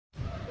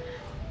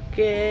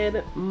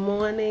Good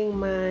morning,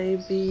 my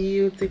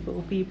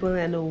beautiful people,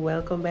 and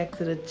welcome back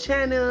to the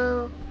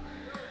channel.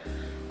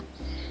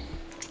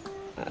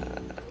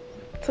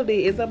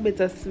 Today is a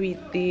bittersweet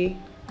day.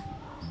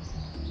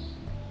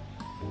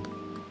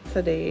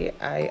 Today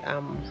I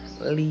am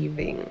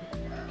leaving,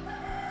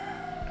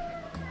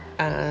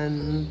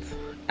 and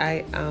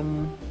I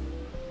am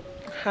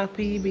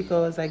happy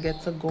because I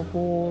get to go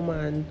home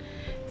and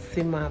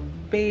see my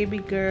baby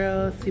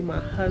girl, see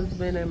my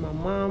husband and my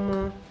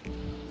mama.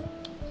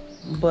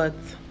 But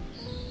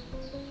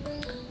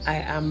I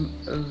am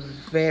I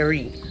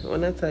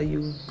want to tell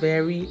you,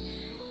 very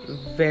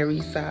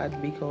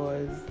sad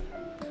because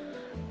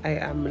I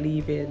am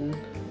leaving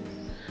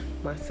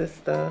my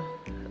sister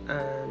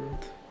and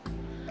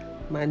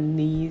my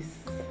niece.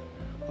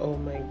 Oh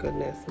my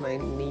goodness, my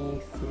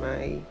niece.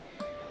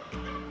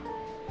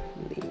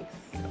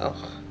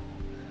 Oh,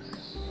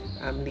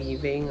 I'm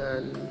leaving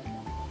and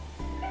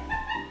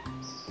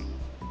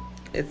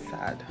it's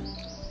sad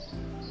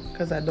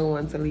because I don't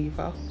want to leave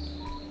her.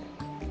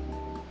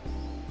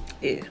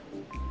 Yeah.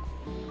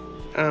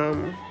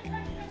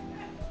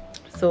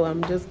 So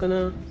I'm just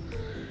gonna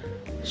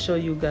show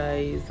you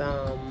guys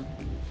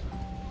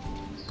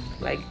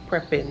like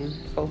prepping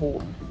for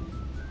home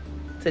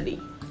today,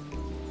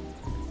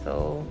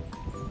 so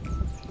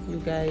you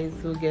guys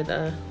will get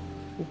a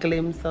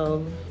glimpse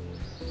of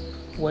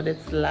what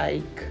it's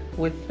like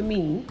with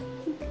me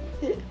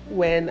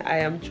when I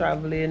am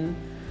traveling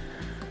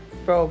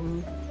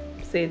from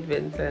St.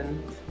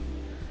 Vincent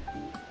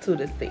to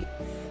the States.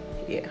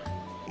 Yeah.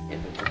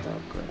 It's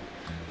all good.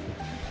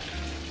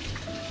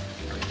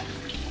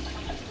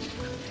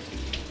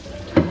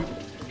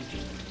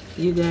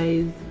 You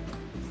guys,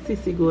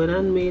 Sissy going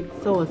and made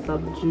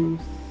soursop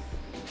juice.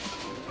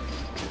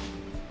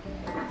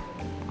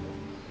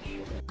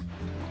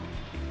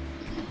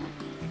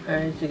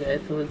 Alright, you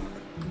guys, so it's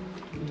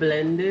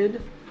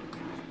blended.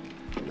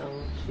 Now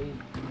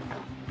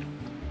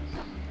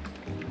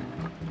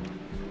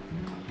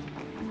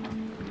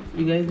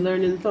you guys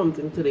learning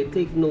something today.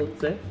 Take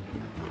notes, eh?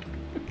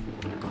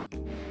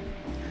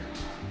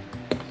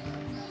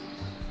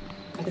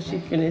 She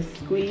finished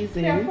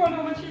squeezing.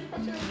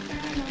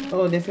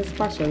 Oh, this is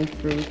passion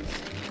fruit.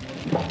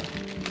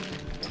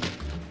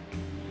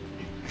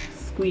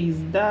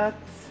 Squeeze that.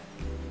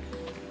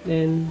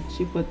 Then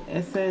she put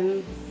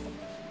essence.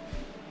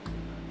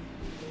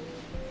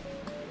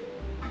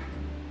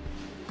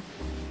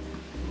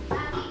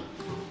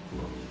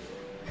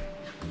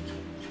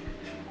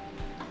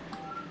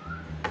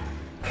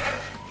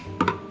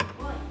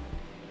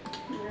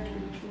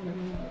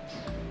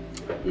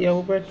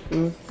 Yogurt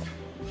fruit.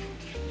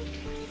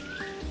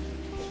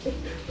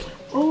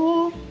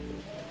 Oh,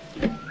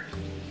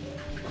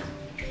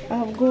 I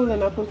have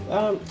golden apple.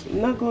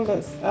 Not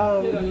golden.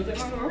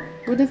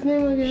 What is his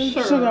name again?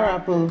 Sugar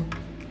apple.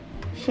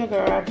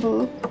 Sugar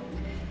apple.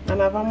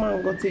 And I have a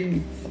mango to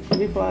eat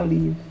before I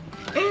leave.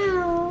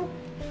 Ow!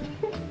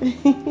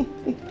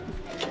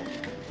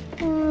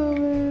 Oh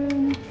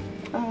man.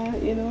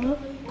 You know,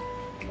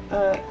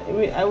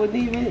 I wouldn't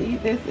even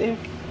eat this if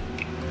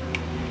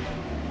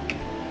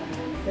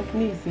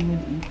Nisi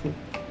would eat it.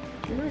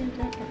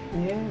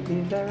 Yeah,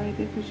 leave that right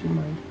there for you,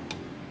 man.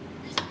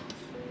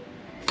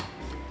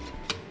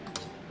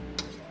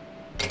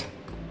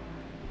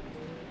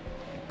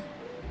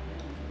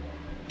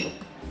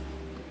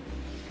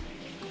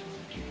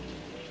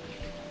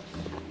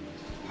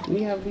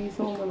 We have these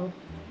home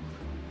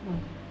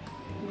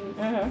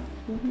now.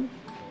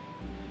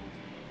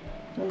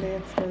 And they're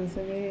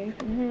expensive, eh?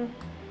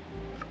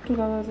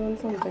 $2 and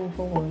something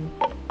for one.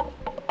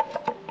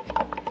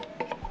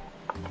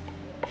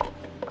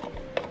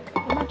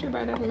 You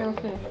buy that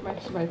milk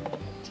by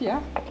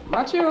Tia?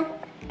 Matthew,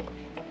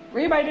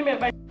 where you buy the milk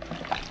by?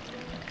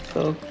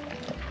 So,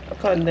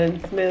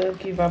 condensed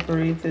milk,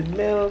 evaporated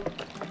milk.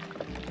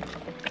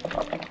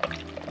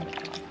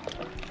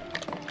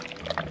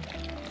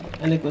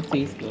 And it will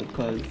taste good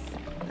because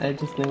I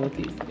just never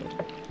taste good.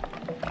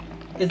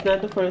 It's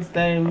not the first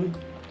time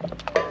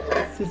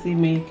Sissy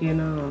making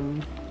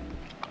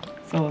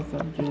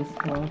soursop juice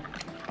for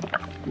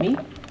me.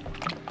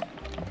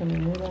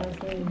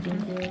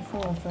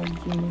 Soursop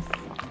juice.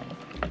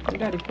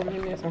 Daddy come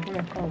in here, so I'm going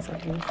to soursop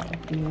juice.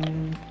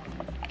 Yeah.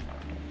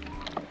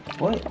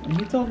 What?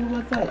 You talking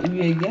about that?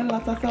 You get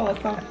lots of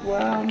soursop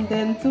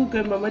then too,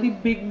 because remember the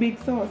big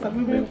soursop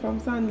we bring from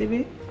Sandy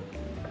Bay?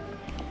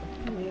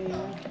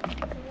 Yeah.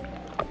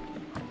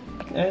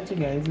 Alright, you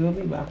guys, we'll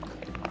be back.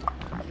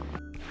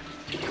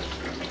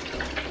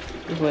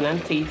 We're going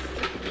and taste.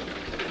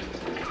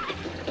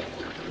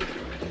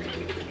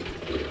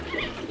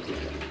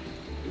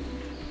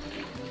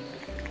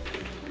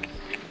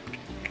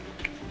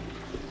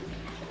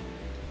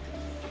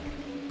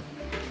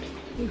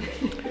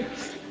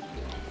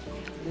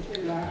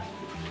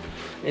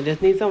 I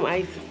just need some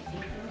ice.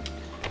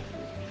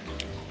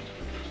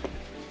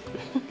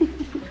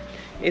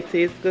 It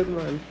tastes good,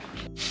 man.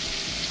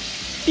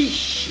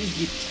 Fish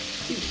is it?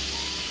 Fish.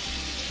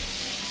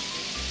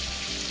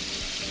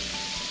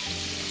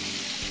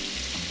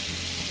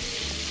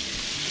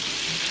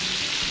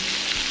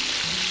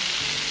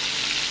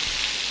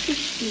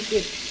 You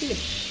get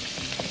fish.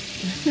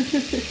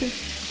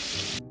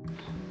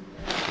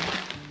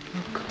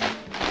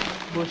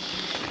 Bush.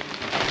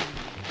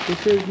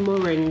 This is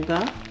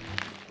moringa,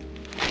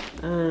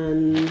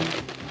 and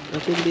I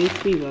think this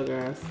fever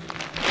grass.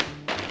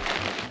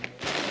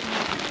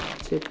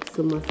 Chips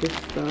to my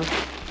sister.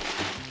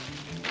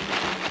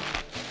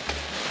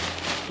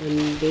 And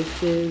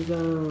this is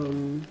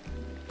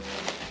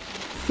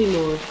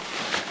Seymour.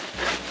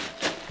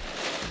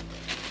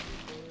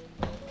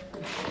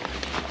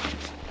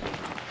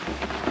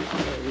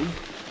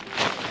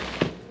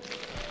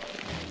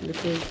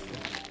 This is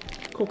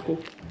cocoa,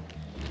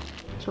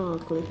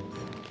 chocolate.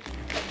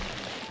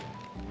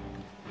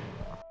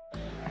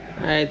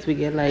 Alright, we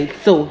get light.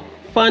 So,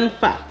 fun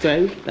fact,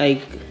 right?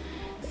 Like,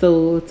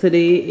 so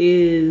today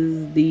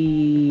is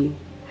the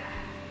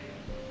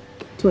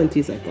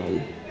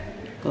 22nd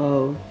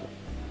of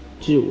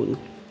June,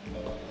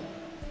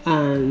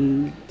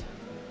 and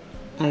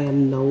I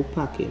am now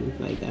packing.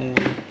 Like, I am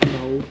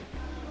now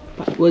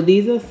well,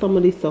 these are some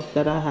of the stuff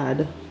that I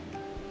had.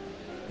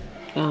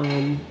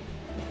 I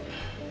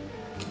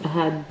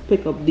had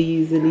pick up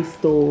these in the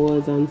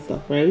stores and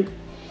stuff, right?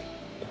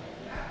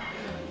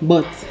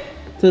 But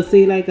to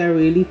say like I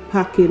really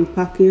packing,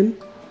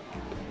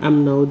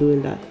 I'm now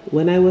doing that.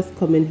 When I was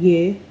coming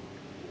here,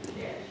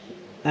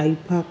 I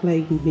packed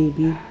like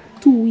maybe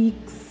 2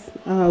 weeks,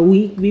 a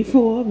week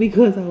before,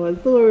 because I was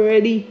so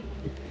ready.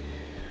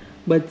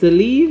 But to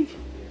leave,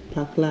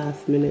 pack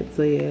last minute.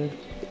 So yeah,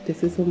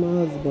 this is for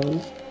my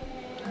husband.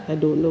 I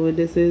don't know what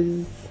this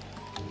is,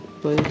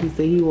 but he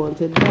said he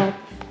wanted that.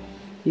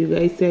 You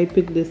guys see I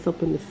picked this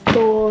up in the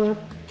store.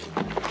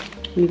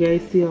 You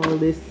guys see all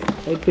this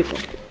I picked up.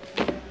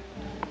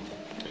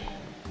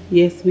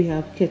 Yes, we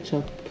have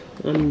ketchup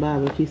and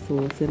barbecue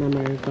sauce in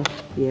America.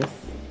 Yes.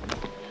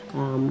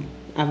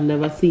 I've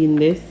never seen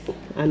this.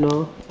 I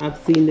know I've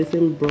seen this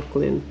in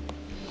Brooklyn,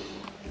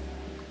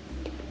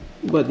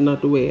 but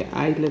not where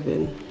I live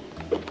in.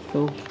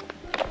 So,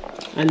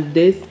 and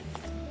this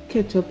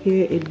ketchup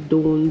here, it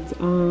don't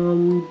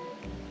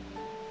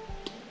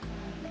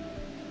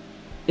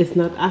it's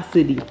not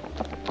acidy.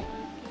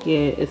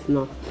 Yeah, it's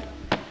not.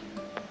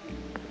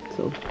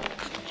 So,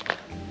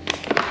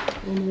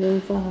 and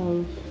then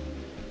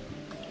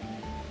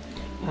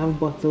I have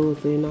bottles,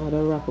 so you know how to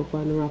wrap up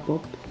and wrap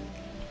up.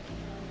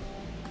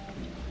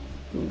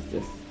 What's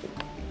this?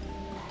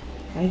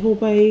 I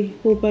hope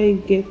I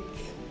get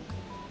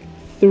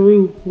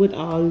through with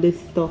all this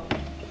stuff.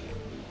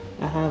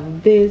 I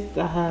have this,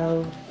 I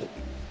have,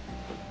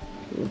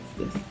 what's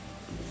this?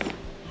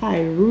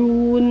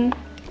 Hyroon.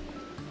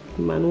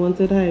 Man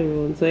wanted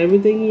Hyroon, so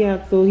everything he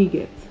has, so he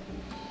gets.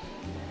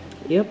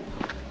 Yep.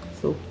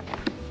 So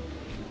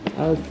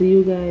I'll see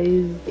you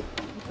guys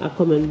are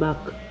coming back,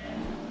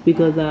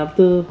 because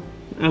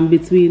I'm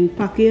between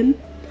packing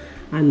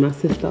and my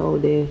sister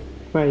out there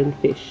frying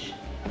fish.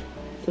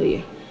 So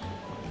yeah.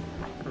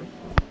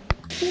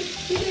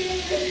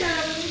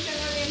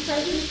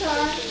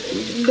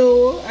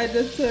 No, I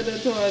just turned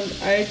it on.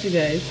 Alright, you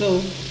guys.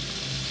 So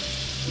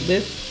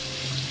this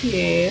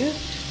here,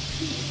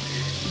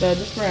 done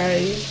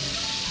fry,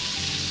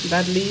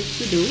 that leaves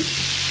to do,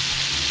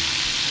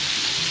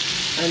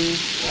 and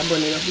I'm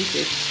burning up the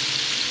fish.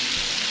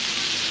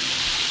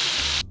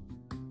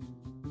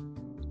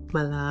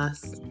 My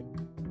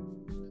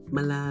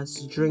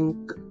last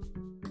drink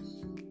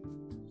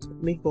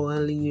before I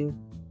leave.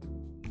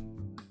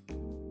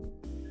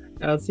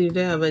 I'll see if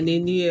they have any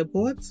in the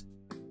airport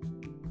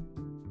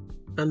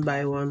and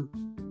buy one.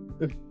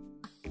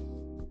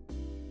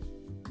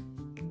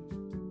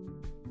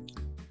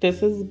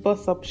 This is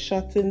Bus Up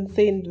Shot in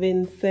St.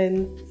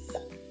 Vincent.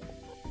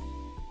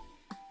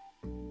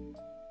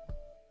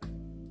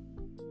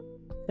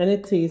 And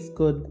it tastes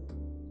good.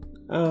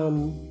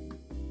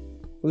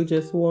 We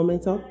just warm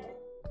it up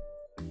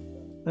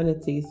and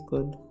it tastes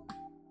good.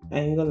 I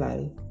ain't gonna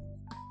lie.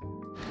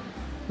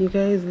 You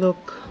guys,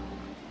 look.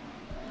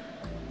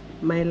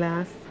 My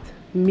last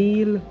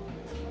meal.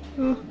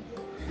 Oh,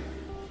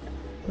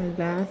 my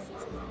last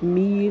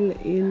meal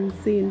in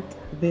St.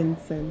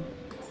 Vincent.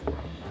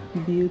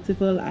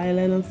 Beautiful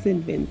island of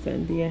St.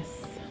 Vincent, yes.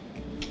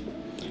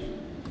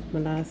 My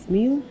last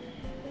meal.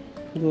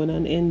 Go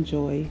and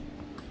enjoy.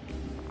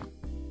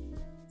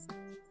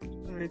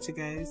 Alright, you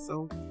guys,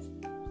 so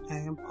I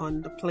am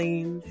on the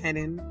plane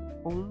heading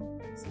home.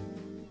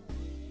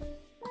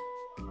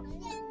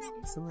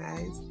 So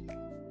guys,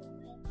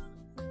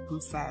 I'm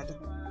sad,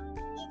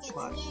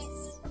 but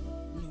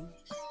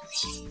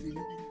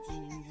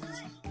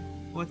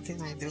what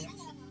can I do?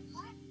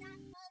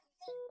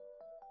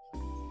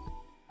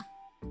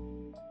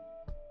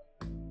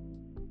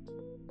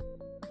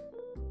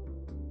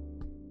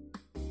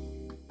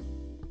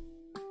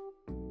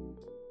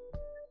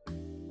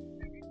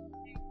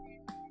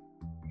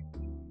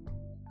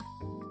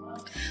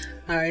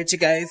 Alright, you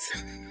guys,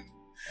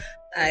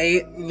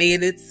 I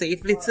made it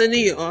safely to New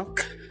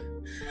York.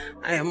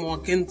 I am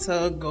walking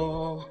to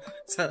go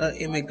to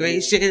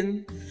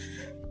immigration.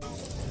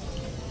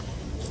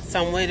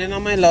 So I'm waiting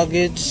on my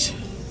luggage.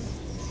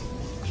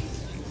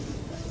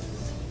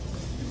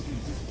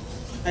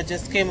 I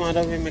just came out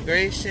of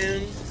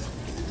immigration.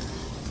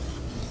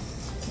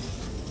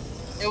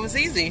 It was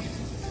easy.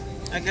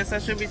 I guess I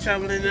should be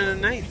traveling in the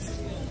night.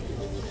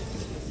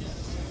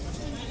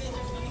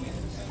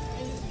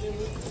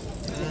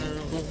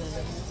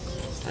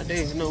 I don't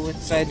even know which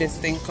side this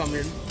thing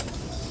coming.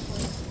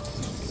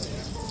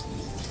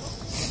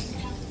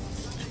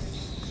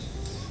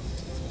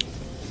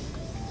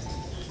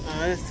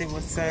 Let's see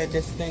what side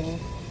this thing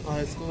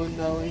is going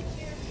down.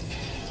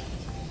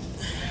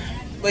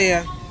 But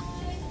yeah,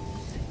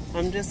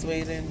 I'm just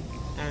waiting,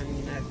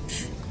 and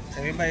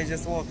everybody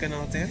just walking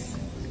out there.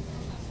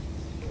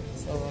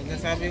 So I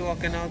guess I'll be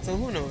walking out, so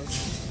who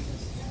knows.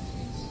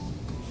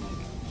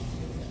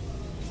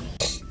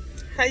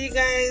 Hi you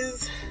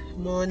guys,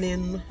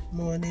 morning.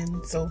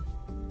 So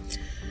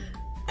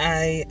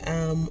I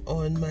am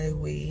on my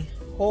way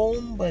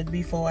home, but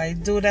before I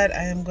do that,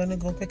 I am gonna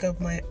go pick up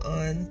my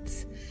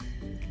aunt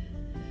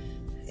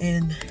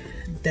in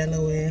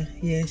Delaware.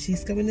 Yeah,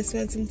 she's coming to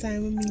spend some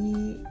time with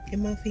me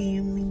and my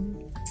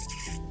family.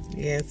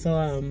 Yeah, so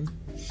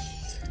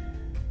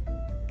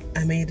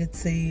I made it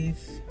safe.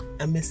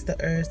 I missed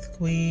the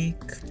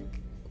earthquake,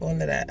 all of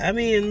that. I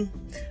mean,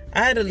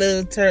 I had a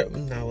little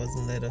no, it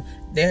wasn't little.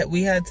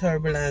 We had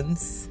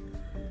turbulence.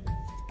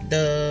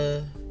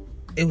 It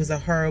was a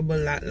horrible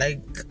lot.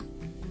 Like,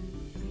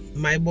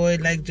 my boy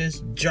like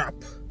just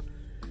dropped.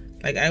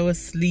 Like, I was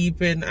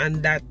sleeping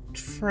and that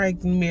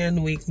frightened me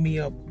and wake me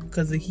up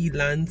because he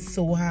lands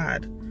so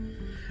hard.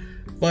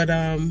 But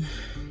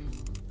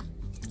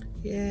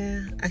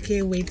yeah, I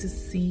can't wait to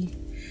see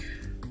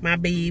my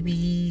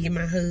baby,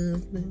 my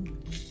husband,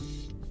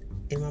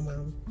 and my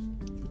mom.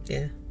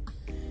 Yeah.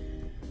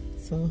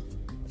 So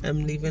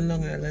I'm leaving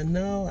Long Island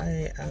now.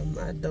 I am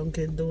at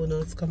Dunkin'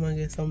 Donuts. Come and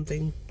get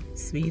something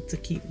sweet to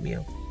keep me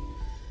up.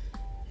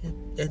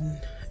 And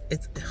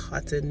it's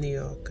hot in New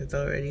York. It's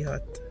already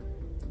hot.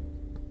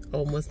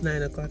 Almost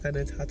 9 o'clock and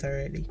it's hot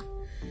already.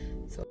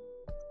 So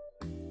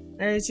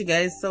alright you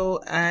guys,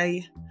 so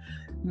I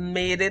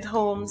made it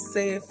home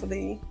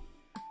safely.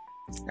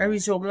 I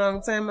reached home a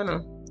long time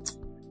now,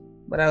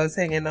 but I was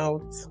hanging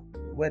out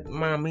with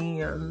mommy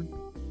and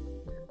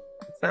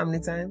family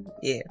time.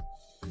 Yeah,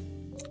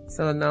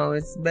 so now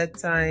it's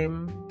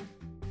bedtime.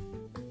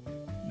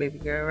 Baby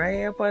girl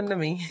right up under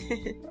me.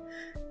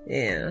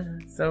 Yeah,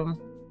 so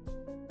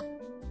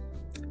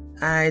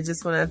I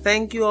just want to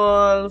thank you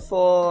all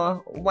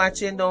for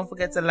watching. Don't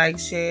forget to like,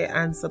 share,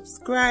 and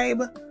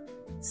subscribe.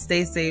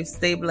 Stay safe,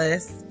 stay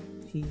blessed.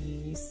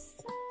 Peace.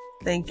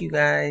 Thank you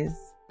guys.